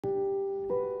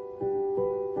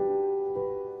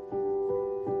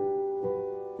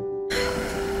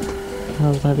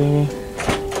How's my baby?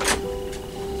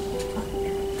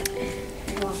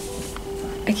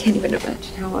 I can't even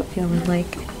imagine how it feels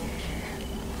like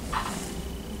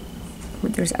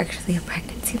when there's actually a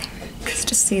pregnancy there. Because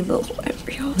just seeing the little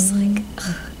embryos, like,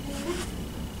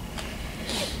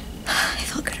 I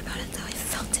felt good about it though. I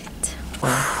felt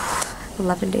it.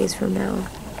 11 days from now,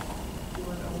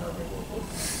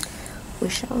 we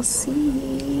shall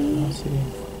see.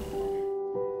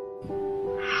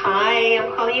 Hi,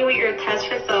 I'm calling you with your test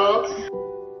results.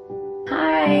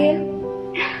 Hi.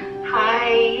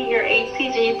 Hi, your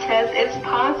HCG test is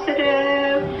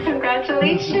positive.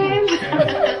 Congratulations.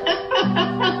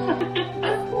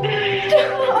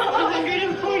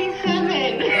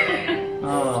 147.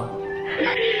 Oh.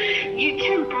 You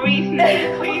can breathe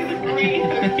now. Please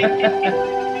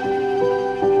breathe.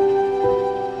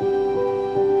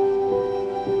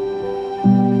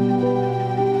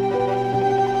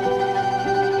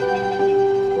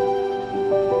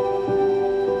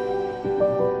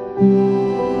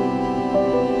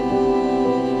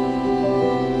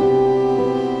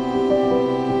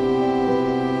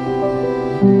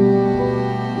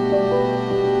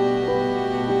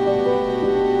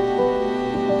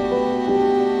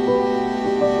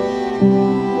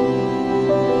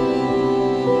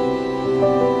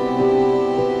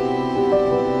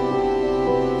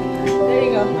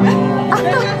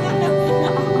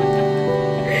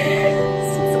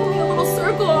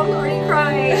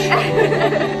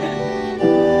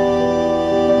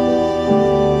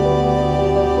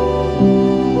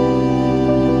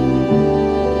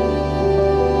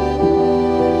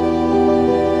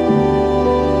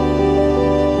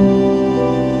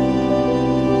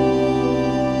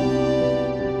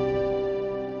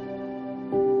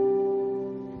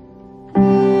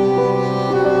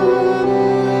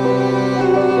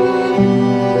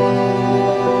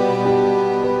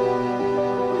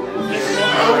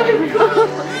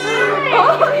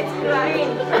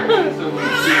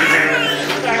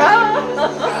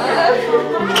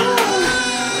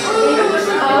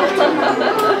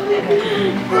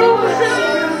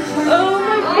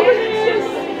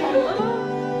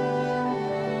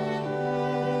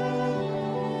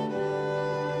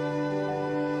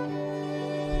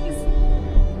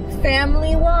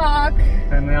 Family walk.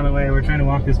 Family on the way. We're trying to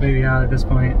walk this baby out at this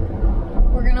point.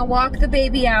 We're gonna walk the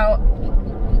baby out,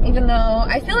 even though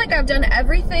I feel like I've done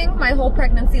everything my whole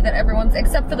pregnancy that everyone's,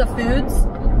 except for the foods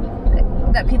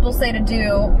that people say to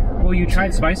do. Well, you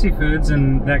tried spicy foods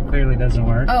and that clearly doesn't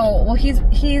work. Oh, well he's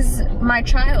my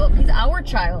child. He's our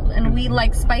child and we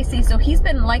like spicy, so he's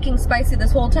been liking spicy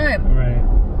this whole time.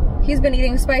 Right. He's been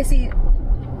eating spicy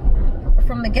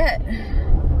from the get.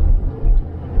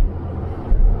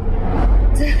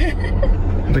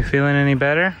 We feeling any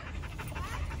better?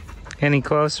 Any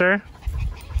closer?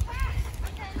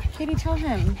 Katie, tell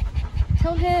him.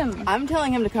 Tell him. I'm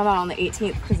telling him to come out on the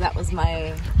 18th because that was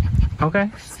my...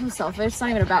 Okay. So selfish. It's not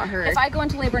even about her. If I go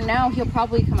into labor now, he'll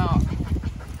probably come out.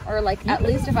 Or like, at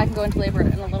least if I can go into labor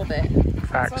in a little bit.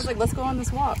 Facts. So I was like, let's go on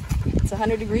this walk. It's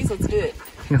 100 degrees, let's do it.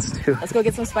 Let's do it. Let's go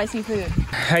get some spicy food.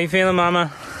 How you feeling,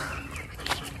 Mama?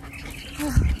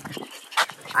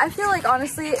 I feel like,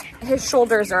 honestly, his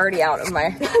shoulders are already out of my...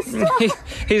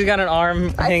 He's got an arm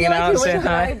hanging out saying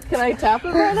hi. Can I tap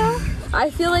him right now? I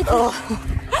feel like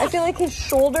I feel like his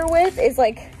shoulder width is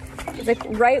like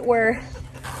right where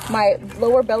my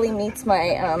lower belly meets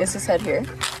my Is his head here?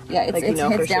 yeah, it's Like, you know,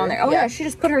 down for sure. there. Oh yeah, she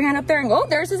just put her hand up there and go, oh,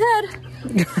 there's his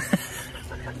head.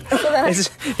 So then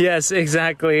Yes,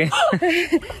 exactly. so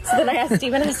then I asked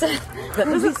Steven, I said, That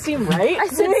doesn't seem right.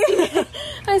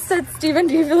 I said, Steven,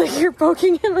 do you feel like you're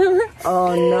poking him in the...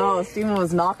 Oh no, Steven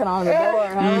was knocking on the door,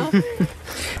 huh?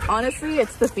 Honestly,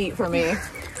 it's the feet for me.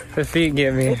 The feet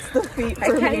get me. It's the feet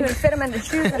for I can't me. even fit him in the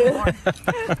shoes anymore.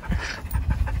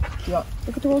 Look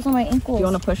at the holes on my ankles. You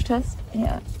want a push test?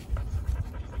 Yeah.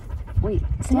 Wait,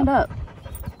 stand up.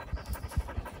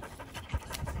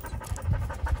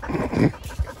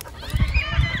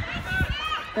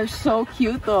 They're so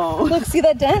cute though. Look, see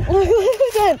that dent? Look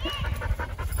at the dent.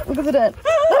 Look at the dent.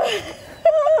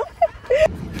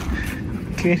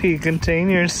 Kitty, contain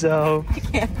yourself.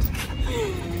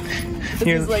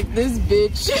 He's like, this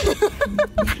bitch.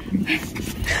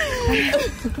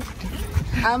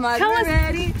 I'm like, Tell us-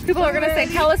 ready. People are gonna say,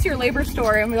 tell us your labor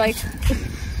story, and we're like,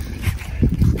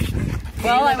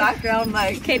 Well, in the background,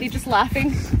 like, Katie just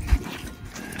laughing.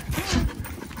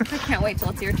 I can't wait till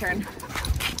it's your turn.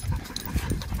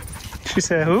 She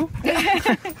said who?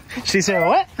 She said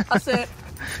what? I'll sit.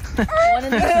 One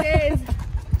of these days.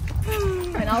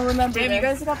 And I'll remember Damn, this. you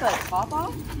guys got that top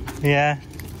off? Yeah.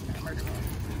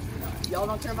 Y'all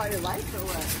don't care about your life or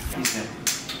what?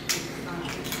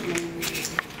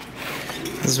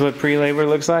 This is what pre-labor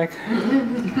looks like.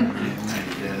 Need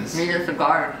a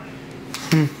cigar.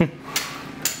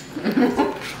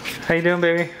 How you doing,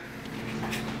 baby?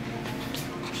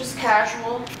 Just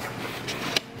casual.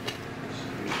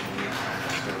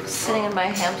 Sitting in my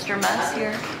hamster mess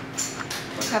here.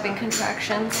 Having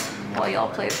contractions while y'all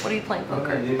play. What are you playing,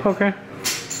 poker? Poker.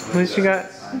 At least you got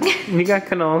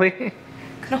cannoli.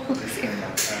 Cannolis here.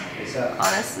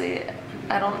 Honestly,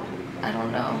 I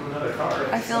don't know.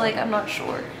 I feel like I'm not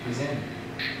sure.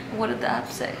 What did the app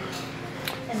say?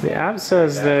 The app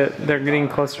says that they're getting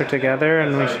closer together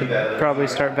and we should probably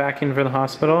start backing for the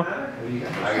hospital,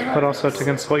 but also to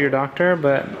consult your doctor.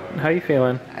 But how you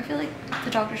feeling? I feel like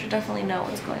the doctor should definitely know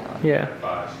what's going on. Yeah.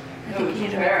 I think you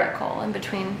need to make that call in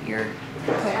between your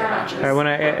poker matches. All right, when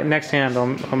I next hand, I'll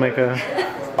make a.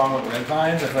 Along with red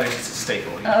vines, I feel like it's a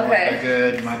staple. You know, Okay. They're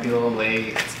good. You might be a little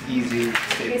late. It's easy. In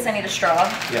case I need a straw.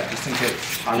 Yeah, just in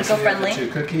case. Obviously, Eco-friendly. the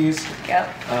 2 cookies. Yep.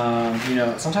 You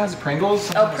know, sometimes the Pringles.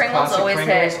 Oh, Sometimes Pringles classic always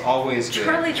Pringles, hit. always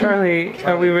good. Charlie,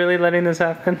 are we really letting this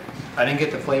happen? I didn't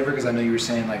get the flavor because I know you were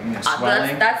saying like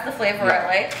swelling. That's the flavor I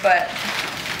like, but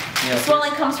You know,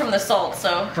 swelling comes from the salt,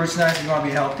 so. fruit snacks, you want to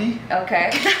be healthy.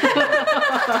 Okay.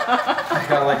 I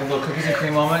got like a little cookies and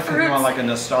cream moment because you want like a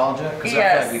nostalgia. Because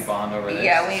I feel like we bond over this.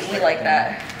 Yeah, we like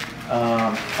that.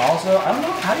 Also, I don't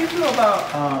know, how do you feel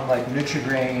about like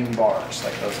Nutri-Grain bars,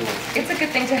 like those little? It's a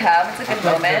good thing to have. It's a good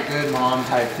moment. They're good mom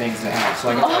type things to have. So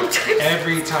I got like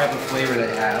every type of flavor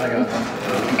they have. I got a bunch of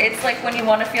those. It's like when you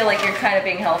want to feel like you're kind of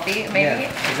being healthy, maybe.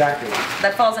 Yeah, exactly.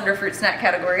 That falls under fruit snack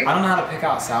category. I don't know how to pick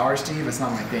out sour, Steve. It's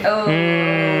not my thing. Oh,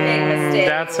 big mistake.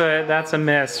 That's a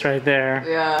miss right there.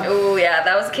 Yeah. Oh yeah,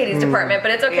 that was Katie's department,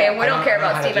 but it's okay. Yeah. We don't care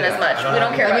about how to Steven do as that. much. I don't We know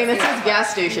don't how care to about I mean, this Steven. is gas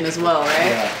station as well,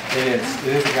 right? Yeah, it is.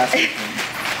 It is a gas station.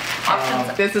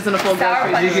 Options. This isn't a full Sour gas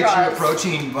punch You station. get you a straws.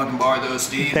 protein fucking bar though,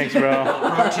 Steve. Thanks, bro.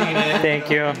 Protein in it. Thank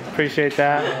you. Appreciate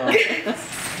that.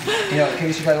 You know, in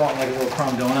case you guys want like a little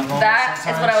crumb donut moment. That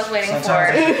is what I was waiting for.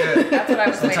 Sometimes these are good. That's what I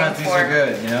was Sometimes waiting these for. are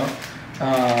good, you know?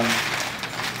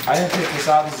 I didn't pick this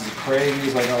out. This is Craig. He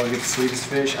was like, oh, get the sweetest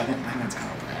fish. I think that's kind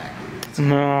of whack.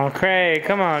 No, Craig,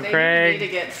 come on, They need Craig. to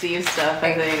get Steve stuff,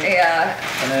 I think. Yeah.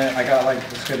 And then I got like,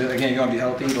 this good, again, you want to be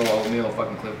healthy, little oatmeal,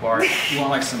 fucking Cliff Bar. You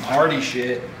want like some hearty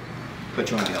shit, but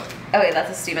you want to be healthy. Okay, that's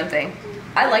a Steven thing.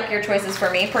 I like your choices for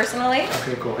me personally.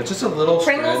 Okay, cool. It's just a little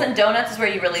Pringles spread. and donuts is where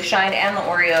you really shine, and the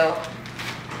Oreo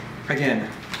Again,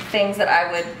 things that I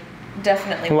would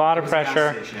definitely. A lot of it was a gas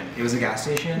pressure. station. It was a gas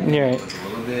station. Yeah. It was a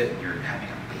little bit, you're having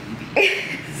a baby.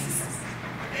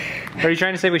 Are you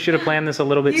trying to say we should have planned this a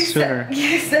little bit sooner?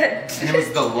 You said. And it was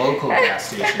the local gas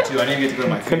station too. I didn't get to go to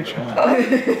my favorite one. You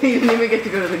didn't even get to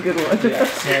go to the good one. Yeah,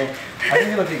 so I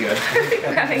think it'll be good.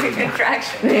 You're having a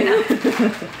contraction right now.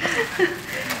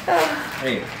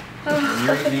 Hey, when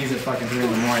you're eating these at fucking 3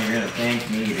 in the morning, you're gonna thank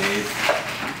me, dude.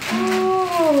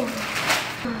 Oh.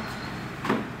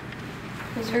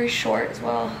 It was very short as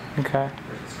well. Okay.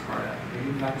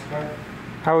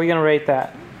 How are we gonna rate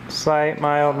that? Slight,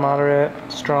 mild, moderate,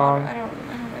 strong? I don't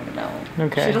even know.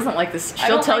 Okay. She doesn't like this. I She'll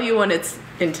don't tell like- you when it's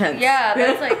intense. Yeah,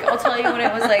 that's like, I'll tell you when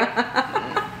it was like,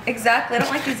 exactly. I don't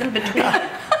like these in between.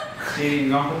 Stevie, you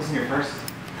gonna put this in your purse?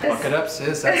 Fuck it up,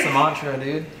 sis. That's the mantra,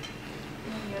 dude.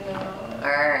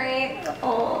 Alright.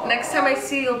 Oh. Next time I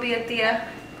see you, you'll be at the, I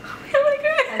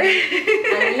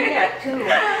need that too.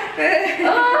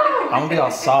 I'm gonna be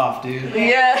all soft, dude.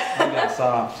 Yeah. I'm gonna be all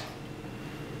soft.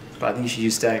 But I think you should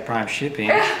use Static Prime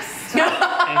shipping. And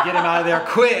get them out of there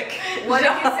quick. What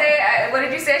did you say? What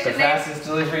did you say I The should name? fastest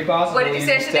delivery possible. What did you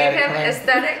say I should name him?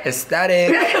 Aesthetic?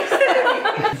 Aesthetic.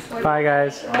 Bye,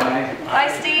 guys. Bye,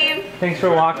 Steve. Thanks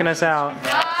for walking us out.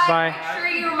 Bye. Make sure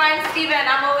you remind Steven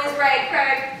I'm always right,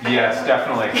 Craig. Yes,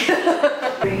 definitely.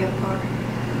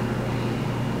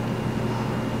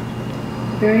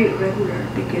 Very irregular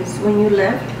because when you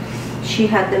left, she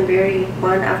had them very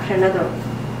one after another.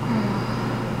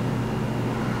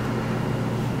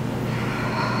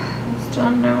 It's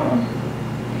done now.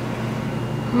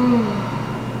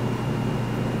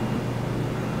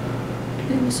 Can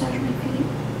you massage my feet?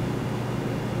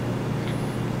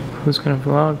 Who's gonna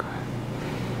vlog?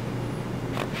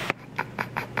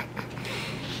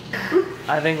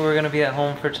 I think we're gonna be at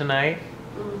home for tonight.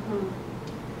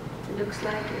 It looks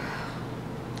like it.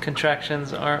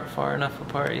 Contractions aren't far enough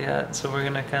apart yet, so we're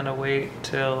gonna kind of wait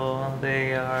till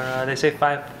they are. They say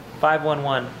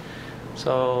 5-1-1,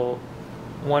 so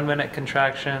 1 minute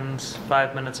contractions,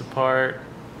 5 minutes apart,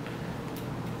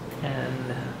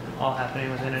 and all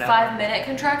happening within an hour. 5 minute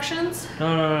contractions?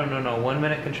 No. 1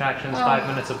 minute contractions, 5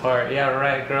 minutes apart. Yeah,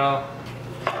 right, girl.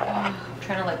 I'm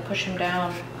trying to like push him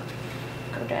down.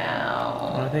 Go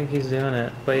down. I think he's doing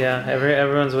it, but yeah,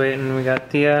 everyone's waiting. We got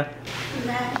Tia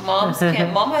Relax. Mom's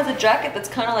can't. Mom has a jacket that's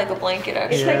kind of like a blanket,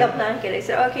 actually. It's like a blanket. I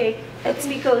said, okay, let's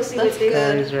be cozy with this.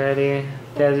 Daddy's ready.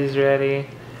 Desi's ready.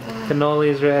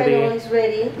 Cannoli's ready. Cannoli's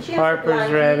ready. She has a Harper's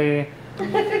blanket.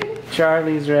 ready.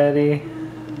 Charlie's ready.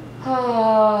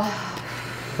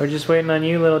 We're just waiting on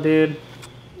you, little dude.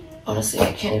 Honestly,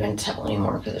 I can't even tell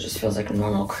anymore because it just feels like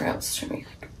normal cramps to me.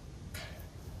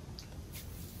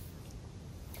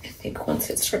 I think once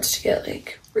it starts to get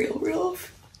like real,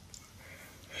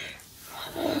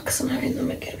 because I'm having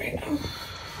them again right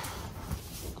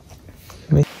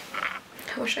now.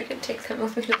 I wish I could take them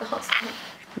with me to the hospital.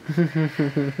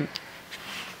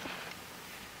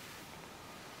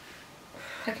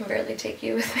 I can barely take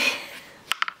you with me.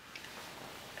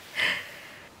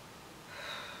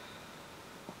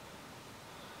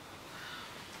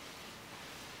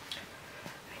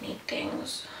 I need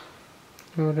things.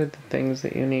 What are the things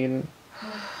that you need?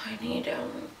 I need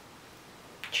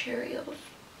Cheerios.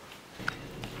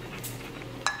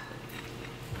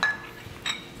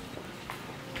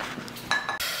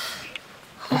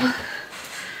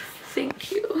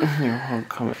 Thank you. You're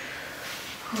welcome.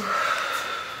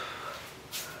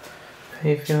 How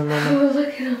you feeling, Mama? Oh, look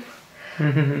at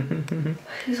him.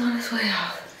 He's on his way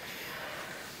out.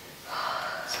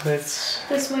 So it's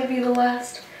This might be the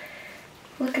last.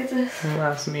 Look at this. the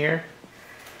last mirror.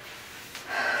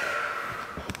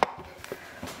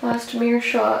 Last mirror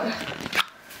shot.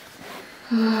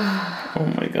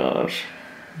 Oh my gosh.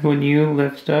 When you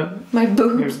lift up My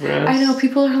boobs. your breasts. I know,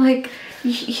 people are like,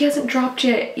 he hasn't dropped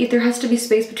yet. There has to be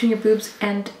space between your boobs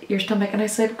and your stomach. And I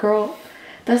said, girl,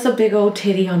 that's a big old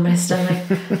titty on my stomach.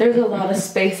 There's a lot of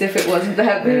space if it wasn't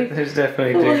that big. There's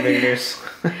definitely two fingers.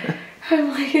 I'm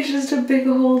like, it's just a big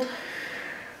old.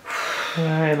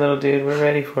 Alright, little dude, we're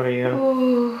ready for you.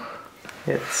 Oh.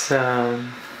 It's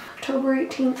October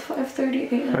 18th,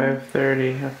 5:30 a.m.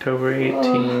 5:30, October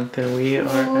 18th, and we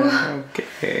are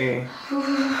okay.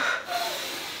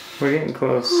 We're getting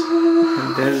close.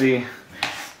 And Desi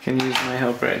can use my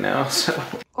help right now, so.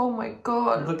 Oh my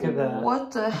god. Look at that.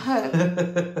 What the heck?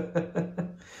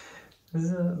 This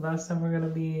is the last time we're gonna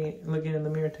be looking in the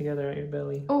mirror together at your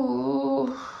belly. Oh,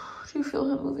 do you feel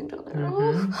him moving down there?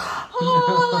 Mhm.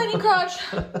 Oh, lightning crouch.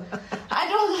 I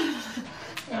don't.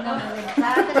 I'm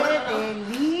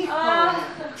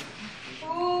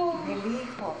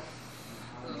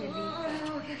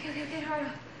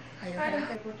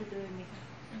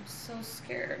so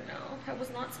scared now. I was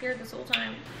not scared this whole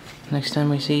time. Next time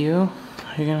we see you,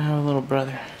 you're gonna have a little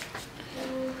brother.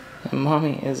 And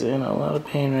Mommy is in a lot of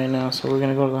pain right now, so we're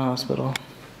gonna go to the hospital.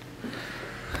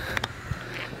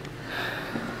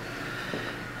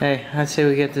 Hey, I'd say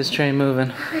we get this train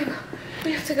moving.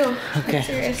 We have to go. Okay. I'm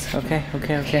serious. Okay. I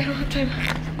don't have time.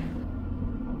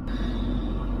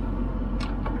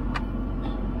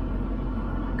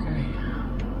 Okay.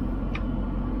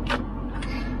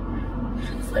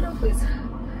 Slow down, please.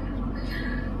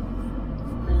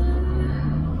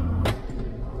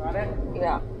 Got it?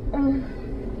 Yeah.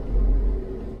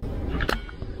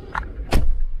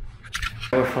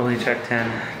 We're fully checked in.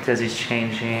 Desi's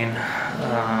changing.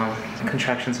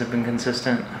 Contractions have been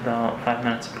consistent, about 5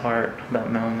 minutes apart, about a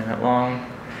minute long.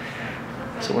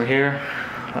 So we're here,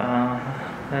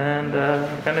 and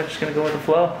we're kind of just gonna go with the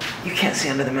flow. You can't see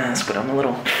under the mask, but I'm a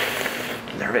little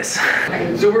nervous.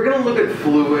 So we're gonna look at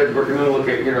fluid. We're gonna look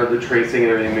at the tracing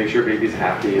and everything, make sure baby's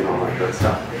happy and all that good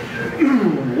stuff.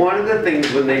 One of the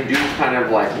things when they do kind of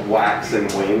like wax and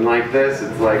wane like this,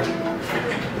 it's like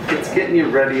it's getting you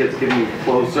ready, it's getting you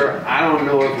closer. I don't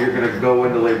know if you're gonna go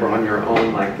into labor on your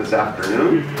own like this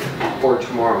afternoon or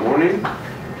tomorrow morning,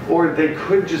 or they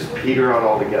could just peter out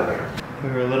altogether.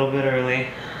 We were a little bit early,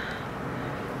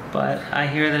 but I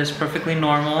hear that it's perfectly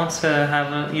normal to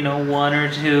have a, 1 or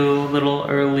 2 little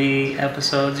early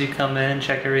episodes. You come in,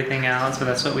 check everything out, so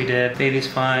that's what we did. Baby's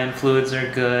fine, fluids are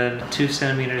good, 2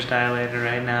 centimeters dilated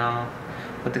right now.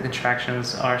 But the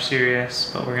contractions are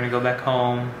serious, but we're gonna go back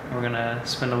home. We're gonna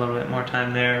spend a little bit more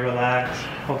time there, relax.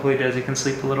 Hopefully Desi can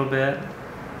sleep a little bit.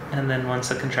 And then once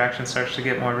the contraction starts to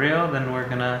get more real, then we're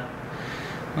gonna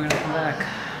come back.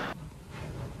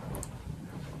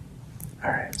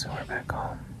 All right, so we're back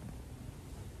home.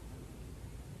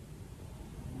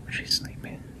 She's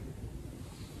sleeping.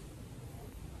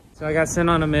 So I got sent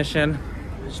on a mission.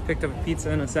 I just picked up a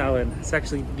pizza and a salad. It's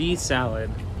actually the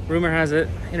salad. Rumor has it,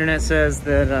 internet says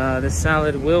that this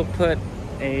salad will put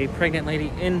a pregnant lady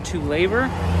into labor.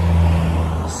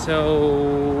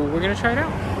 So we're gonna try it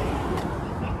out.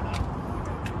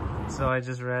 So I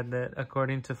just read that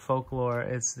according to folklore,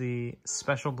 it's the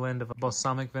special blend of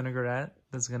balsamic vinaigrette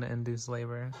that's gonna induce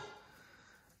labor.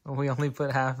 We only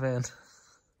put half in.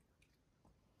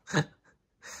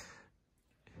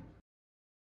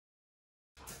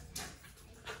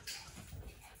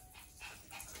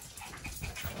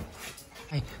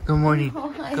 Hey, good morning. Oh,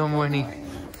 hi, good morning.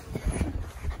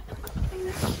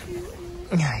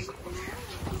 Hi.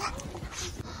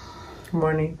 Good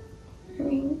morning.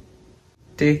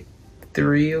 Day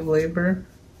 3 of labor.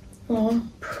 Oh,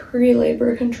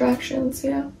 pre-labor contractions,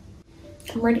 yeah.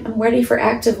 I'm ready for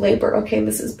active labor. Okay,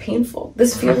 this is painful.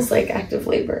 This feels like active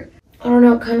labor. I don't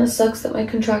know, it kind of sucks that my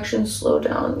contractions slowed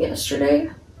down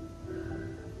yesterday.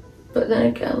 But then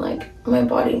again, like, my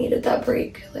body needed that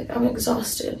break. Like, I'm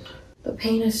exhausted. The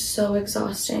pain is so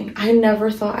exhausting. I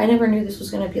never knew this was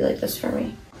gonna be like this for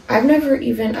me. I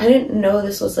didn't know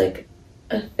this was like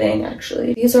a thing,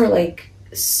 actually. These are like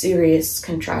serious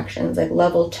contractions, like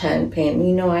level 10 pain.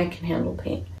 You know I can handle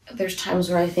pain. There's times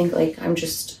where I think like I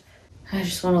just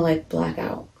want to like black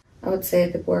out. I would say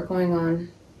that we're going on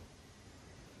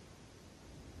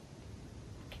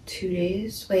 2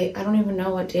 days. Wait, I don't even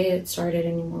know what day it started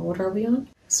anymore. What are we on?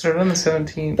 Started on the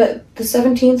 17th. But the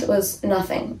 17th was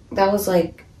nothing. That was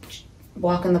like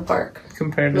walk in the park.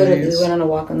 Compared to Literally, these. we went on a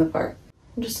walk in the park.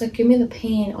 I'm just like, give me the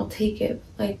pain. I'll take it.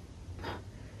 Like,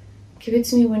 give it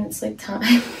to me when it's like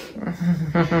time.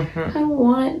 I don't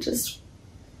want it. Just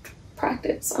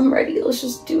practice. I'm ready. Let's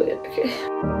just do it. Okay.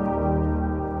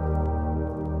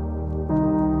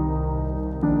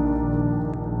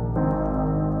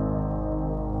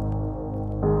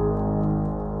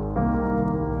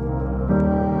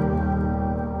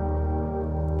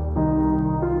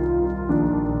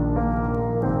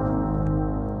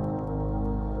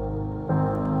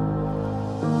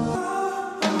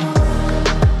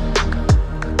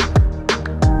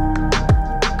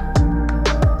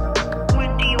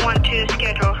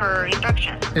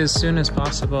 As soon as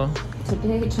possible.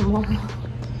 Today, tomorrow.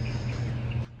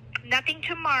 Nothing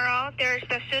tomorrow. There's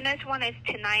the soonest one is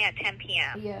tonight at 10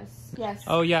 p.m. Yes. Yes.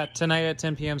 Oh yeah, tonight at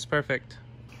 10 p.m. is perfect.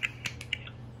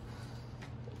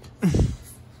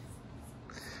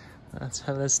 That's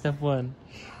step 1.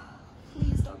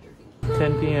 Please, Dr.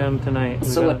 10 p.m. tonight.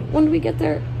 So when do we get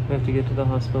there? We have to get to the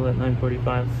hospital at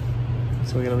 9:45.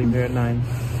 So we gotta leave here at 9.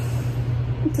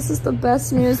 This is the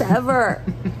best news ever.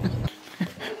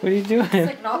 What are you doing? It's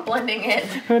like not blending it.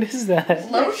 What is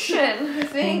that? Lotion, I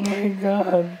think. Oh my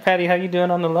god. Patty, how you doing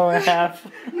on the lower half?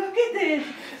 Look at this.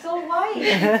 So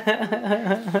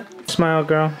white. Smile,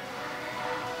 girl.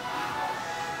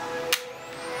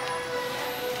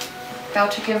 About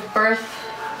to give birth.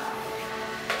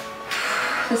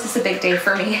 This is a big day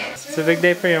for me. It's a big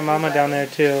day for your mama down there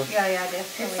too. Yeah,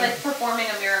 definitely. It's like performing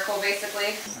a miracle,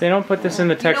 basically. They don't put this in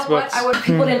the textbooks. You know what?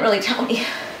 People didn't really tell me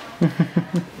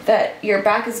that your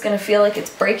back is gonna feel like it's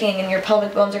breaking and your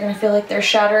pelvic bones are gonna feel like they're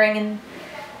shattering, and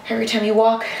every time you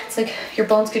walk, it's like your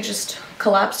bones could just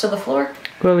collapse to the floor.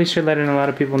 Well, at least you're letting a lot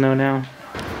of people know now.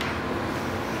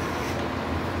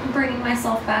 I'm bringing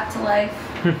myself back to life.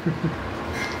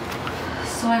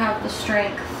 So I have the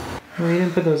strength. Well, you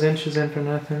didn't put those inches in for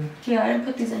nothing. Yeah, I didn't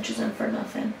put these inches in for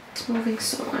nothing. It's moving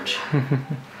so much.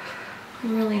 I'm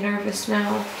really nervous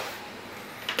now.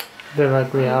 The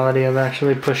like reality of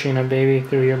actually pushing a baby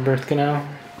through your birth canal.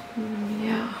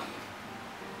 Yeah.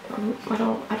 I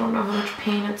don't know how much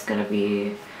pain it's gonna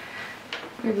be.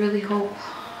 I really hope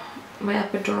my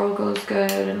epidural goes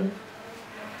good, and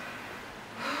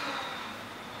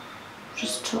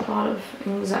just a lot of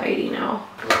anxiety now.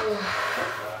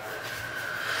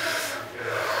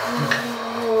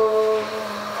 Oh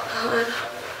god.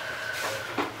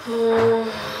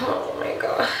 Oh my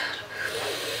god.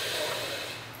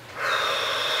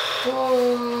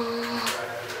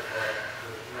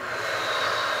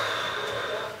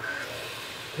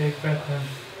 Big breath in.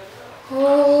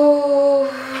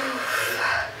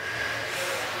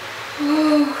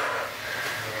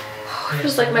 It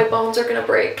feels like my bones are gonna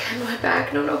break in my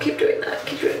back. No, keep doing that.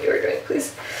 Keep doing what you're doing,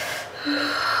 please.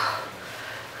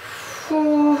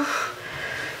 Well,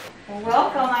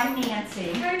 welcome, I'm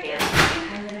Nancy. Hi, Nancy.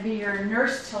 I'm going to be your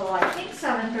nurse till I think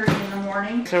 7:30 in the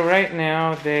morning. So right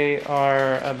now they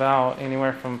are about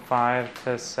anywhere from 5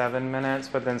 to 7 minutes,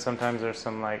 but then sometimes there's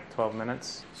some like 12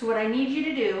 minutes. So what I need you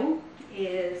to do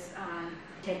is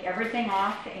take everything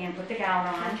off and put the gown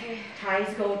on. Okay.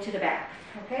 Ties go to the back,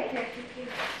 okay?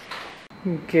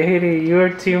 Katie, you are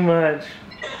too much.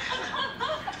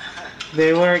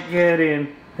 They weren't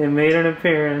kidding. They made an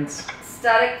appearance.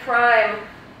 Static prime.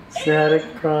 Static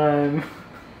prime.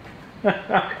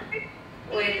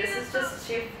 Wait, this is just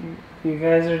too... You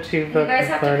guys are too fucking funny. You guys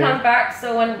have to come back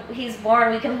so when he's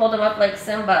born we can hold him up like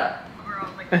Simba.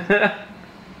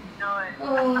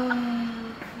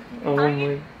 Oh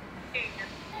my.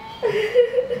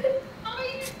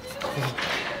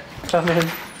 Come in.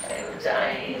 I'm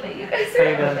dying, but you guys are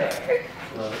over there.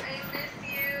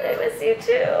 I miss you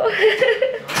too.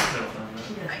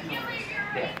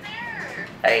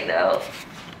 I know.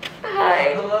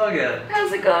 Hi. Hello again.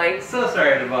 How's it going? So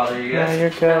sorry to bother you guys. Yeah, you're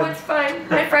No, good. it's fine.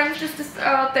 My friends just are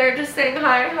out there just saying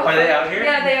hi. Are they out here?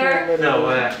 Yeah, they are. No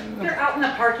way. They're out in the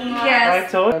parking lot.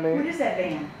 Yes. What is that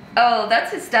van? Oh,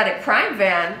 that's his Static Prime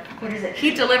van. What is it?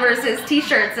 He delivers his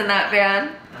t-shirts in that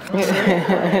van.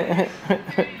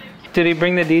 Did he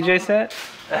bring the DJ set?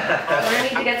 We're gonna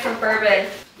need to get some bourbon.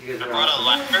 I brought a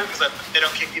ladder because they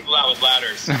don't kick people out with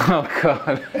ladders. Oh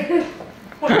God.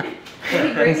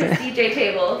 He brings his DJ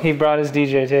table. He brought his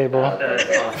DJ table. That's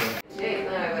awesome.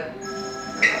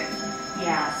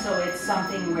 Yeah, so it's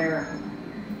something where,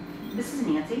 this is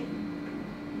Nancy.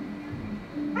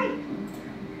 Hi.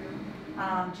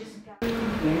 Just got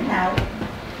in and out,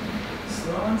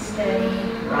 slow and steady,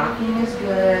 rocking is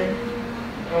good.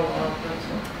 Oh, wow,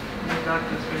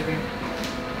 that's baby.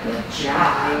 Good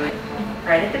job.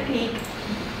 Right at the peak.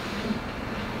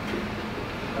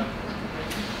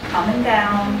 Coming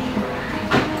down.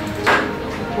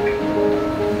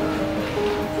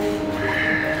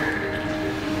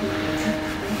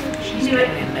 She's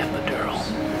getting an epidural.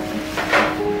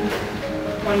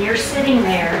 When you're sitting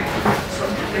there, so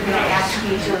they're going to ask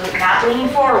you to not lean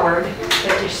forward,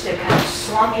 but just to kind of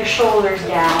slump your shoulders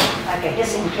down like a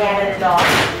hissing cat at a dog.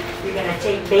 You're going to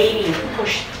take baby and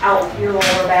push out your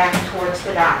lower back towards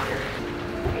the doctor.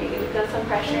 Okay, you feel some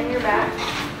pressure in your back.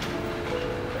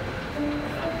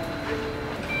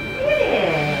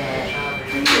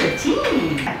 Yeah, you're a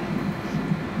team.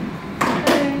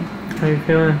 How you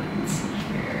feeling?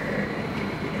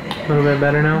 A little bit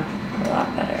better now? A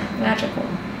lot better. Magical.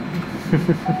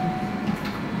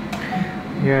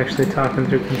 You're actually talking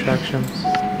through contractions.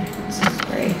 This is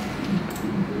great.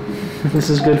 This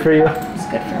is good for you? It's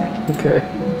good for me. Okay.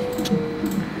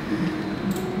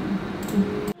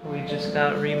 We just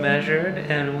got remeasured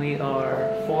and we are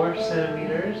 4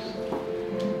 centimeters.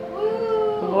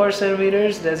 Woo! 4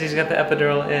 centimeters. Desi's got the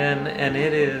epidural in and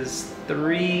it is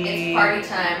It's party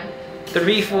time.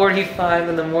 3:45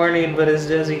 in the morning, but as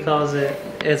Desi calls it,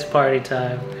 it's party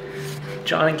time.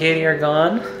 John and Katie are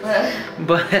gone,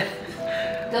 but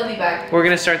They'll be back. we're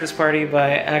gonna start this party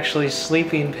by actually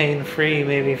sleeping pain-free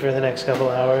maybe for the next couple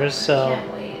hours, so.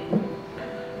 Can't wait.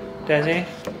 Desi,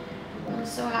 I'm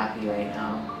so happy right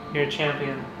now. you're a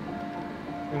champion.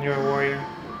 And you're a warrior.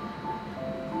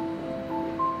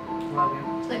 Love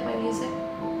you. It's like my music.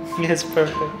 It's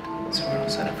perfect. So we're all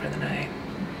set up for the night.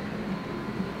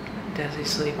 Desi's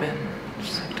sleeping.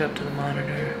 Just hooked up to the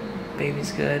monitor.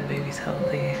 Baby's good, baby's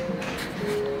healthy.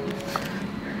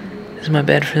 This is my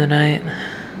bed for the night.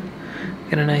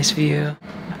 Got a nice view.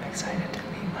 I'm excited to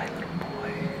meet my little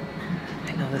boy.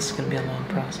 I know this is gonna be a long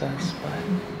process, but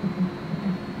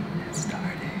it's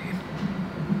starting.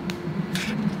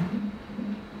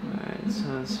 Alright,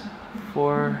 so it's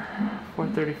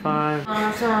 4:35.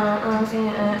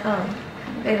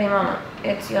 Baby mama,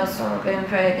 it's your son been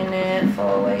pregnant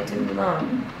for way too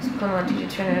long. So come on, did you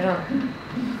turn it on?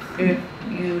 If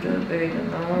you the baby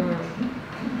mama.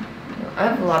 I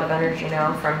have a lot of energy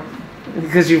now from...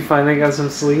 Because you finally got some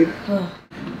sleep?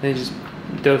 They just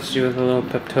dosed you with a little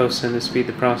Peptocin to speed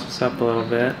the process up a little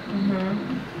bit. A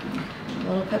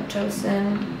little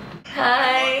Peptocin.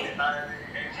 Hi! Oh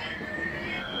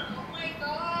my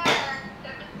god,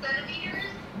 7 centimeters?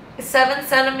 7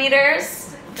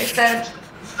 centimeters. They said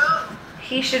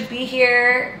he should be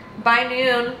here by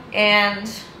noon, and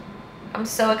I'm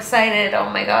so excited. Oh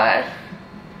my god.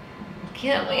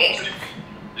 Can't wait.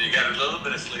 You got a little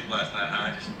bit of sleep last night,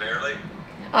 huh? Just barely?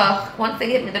 Oh, once they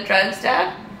hit me the drugs,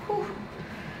 Dad, whew,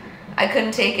 I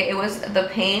couldn't take it. It was, the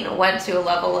pain went to a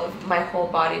level of my whole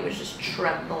body was just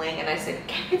trembling, and I said,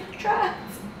 give me the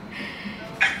drugs.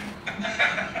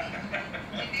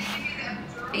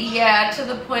 Yeah, to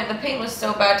the point, the pain was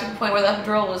so bad to the point where the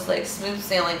epidural was like smooth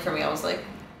sailing for me. I was like,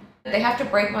 they have to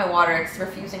break my water. It's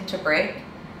refusing to break.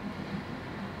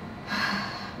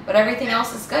 But everything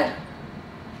else is good.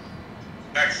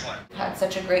 Excellent. Had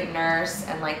such a great nurse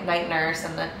and like night nurse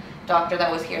and the doctor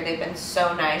that was here. They've been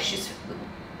so nice.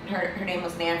 Her name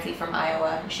was Nancy from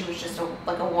Iowa. She was just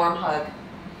like a warm hug.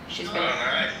 She's been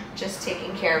just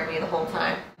taking care of me the whole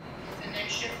time. Is the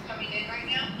next shift coming in right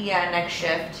now? Yeah, next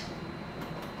shift.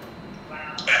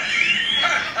 Wow.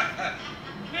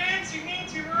 Nancy,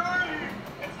 where are you?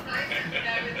 It's nice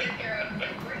that was in here.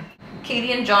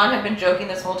 Katie and John have been joking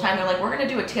this whole time. They're like, we're gonna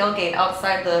do a tailgate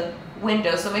outside the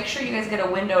window, so make sure you guys get a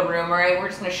window room, alright? We're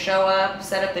just gonna show up,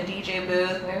 set up the DJ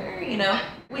booth, you know.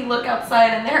 We look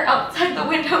outside and they're outside the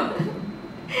window.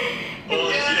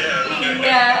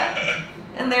 Yeah.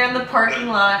 And they're in the parking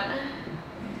lot.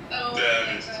 Oh, That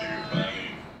is too funny.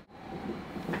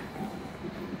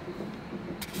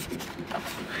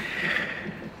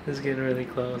 is getting really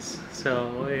close.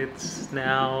 So it's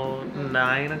now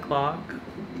 9 o'clock.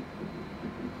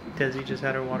 Desi just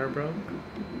had her water broke.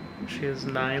 She is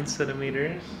 9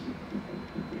 centimeters.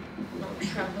 I'm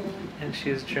trembling. And she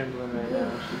is trembling right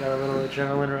now. She got a little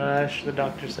adrenaline rush. The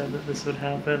doctor said that this would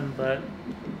happen, but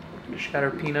she got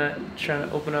her peanut trying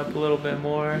to open up a little bit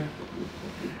more.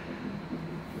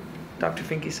 Dr.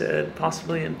 Finke said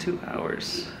possibly in 2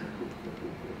 hours.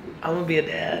 I'm gonna be a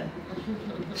dad.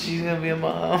 She's gonna be a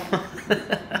mom.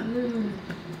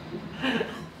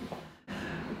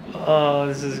 Oh,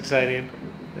 this is exciting.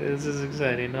 This is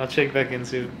exciting. I'll check back in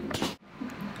soon.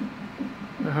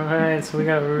 Alright, so we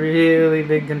got a really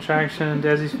big contraction.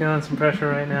 Desi's feeling some pressure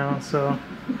right now, so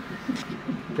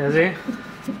Desi?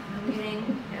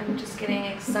 I'm just getting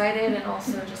excited and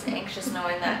also just anxious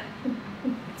knowing that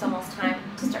it's almost time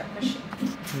to start pushing.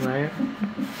 Right.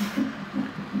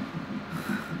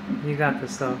 You got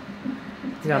this though.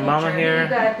 You got Mama here. You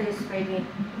got this, baby.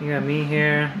 You got me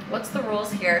here. What's the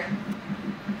rules here?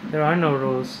 There are no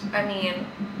rules. I mean,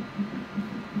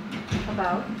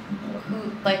 About?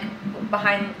 who, like,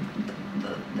 behind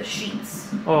the sheets?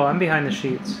 Oh, I'm behind the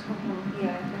sheets.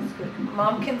 Yeah, that's good.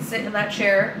 Mom can sit in that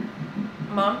chair.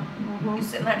 Mom, you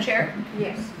sit in that chair?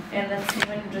 Yes. And then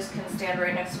Steven just can stand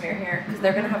right next to me here, because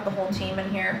they're going to have the whole team in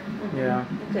here. Yeah.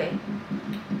 Okay.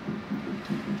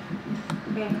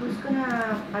 And who's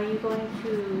gonna, are you going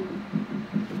to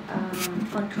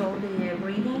control the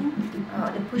breathing?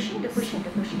 The pushing?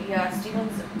 Yeah,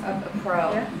 Steven's a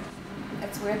pro. Yeah.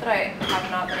 It's weird that I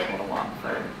have not been able to walk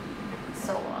for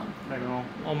so long. I know.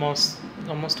 Almost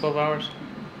 12 hours.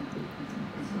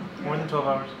 More than 12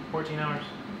 hours. 14 hours.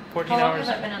 14 How long hours. has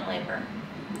that been in labor?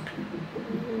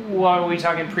 Well, are we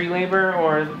talking pre-labor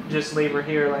or just labor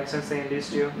here, like since they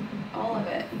induced you? All of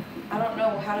it. I don't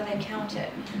know. How do they count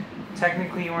it?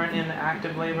 Technically, you weren't in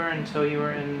active labor until you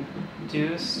were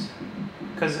induced.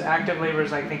 Because active labor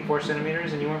is, I think, 4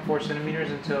 centimeters, and you weren't 4 centimeters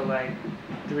until like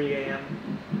 3 a.m.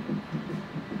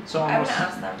 So I almost would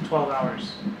ask them. 12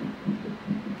 hours.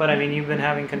 But I mean, you've been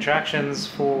having contractions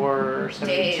for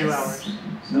 72 Days. hours.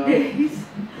 So. Days.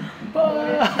 Well,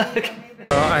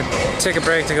 I took a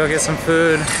break to go get some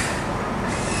food,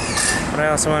 but I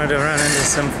also wanted to run into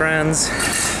some friends.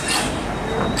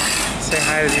 Say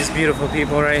hi to these beautiful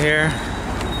people right here.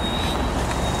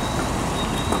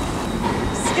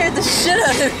 Scared the shit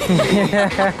out of me.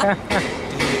 Yeah.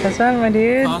 What's up, my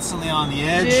dude? Constantly on the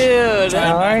edge. Dude.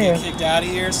 How are Trying you? not to get kicked out of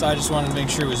here, so I just wanted to make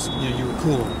sure it was, you were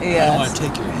cool. I Yeah. don't want to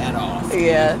take your head off.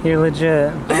 Yeah. You're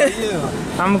legit. How are you?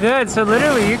 I'm good. So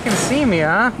literally, you can see me,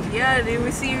 huh? Yeah, dude,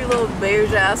 we see your little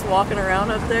bear's ass walking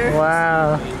around up there.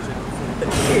 Wow.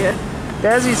 Yeah.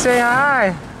 Desi, say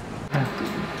hi.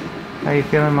 How you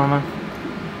feeling, Mama?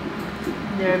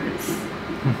 Nervous.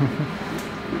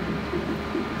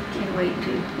 Can't wait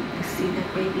to see that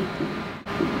baby.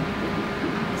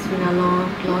 It's been a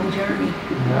long journey.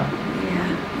 Yeah.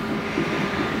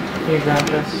 Yeah. You got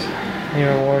this.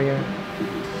 You're a warrior.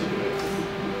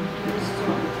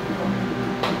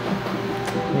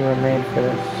 You were made for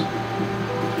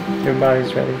this. Your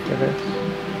body's ready for this.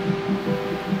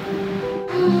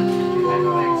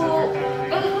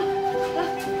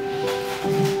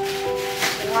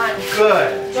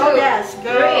 Good. Go, yes,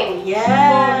 go. 3,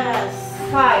 yes.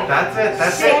 5. That's it.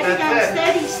 That's it. That's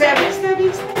it. Steady.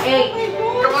 8.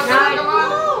 Come on, 9. come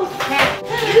on. 10.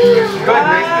 Good.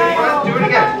 Nice, big one. Do it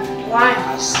again. 1,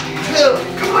 2,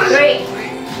 3,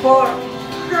 4.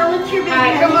 Girl, it's your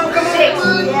baby. 5,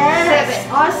 6, Yes.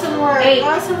 7, Awesome work. 8,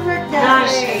 Awesome work, 9,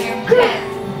 Desi.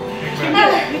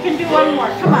 10. You can do one more.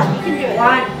 Come on, you can do it.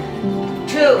 1,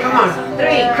 2, Come on.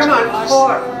 3, Come on.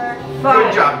 4, 5.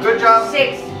 Good job. Good job.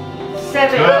 6,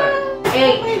 7, Good.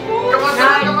 8, Come on.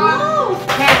 9, Come on.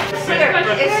 10. It's here.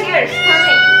 It's here. It's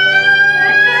coming.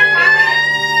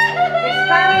 It's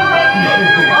coming,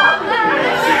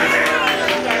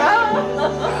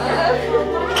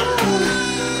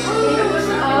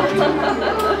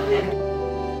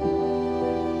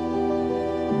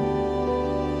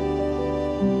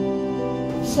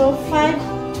 So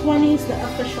 5:20 is the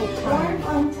official time.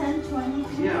 On 10:20.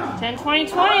 Yeah.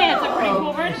 10/20/20, it's a pretty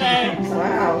cool birthday.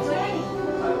 Wow.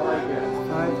 I like it.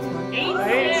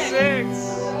 8-6.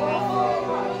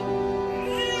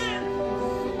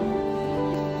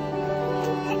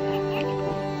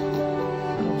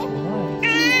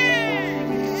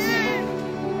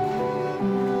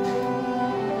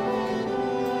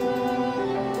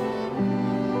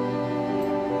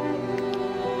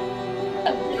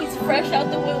 He's fresh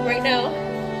out the womb right now.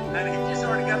 And he just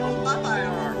already got those Popeye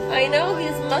arms. I know,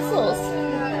 his muscles.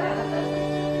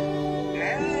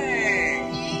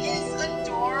 Dang, he is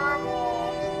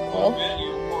adorable. Well, Man,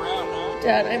 you wore out, huh?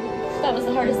 Dad, that was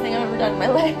the hardest thing I've ever done in my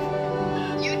life.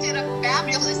 You did a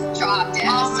fabulous job, Dad.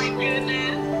 Oh my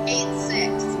goodness.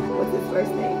 8-6. What's his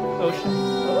first name? Ocean.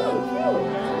 Oh,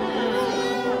 cute.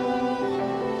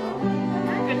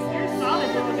 You're a solid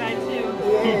little guy too.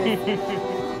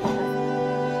 Yes.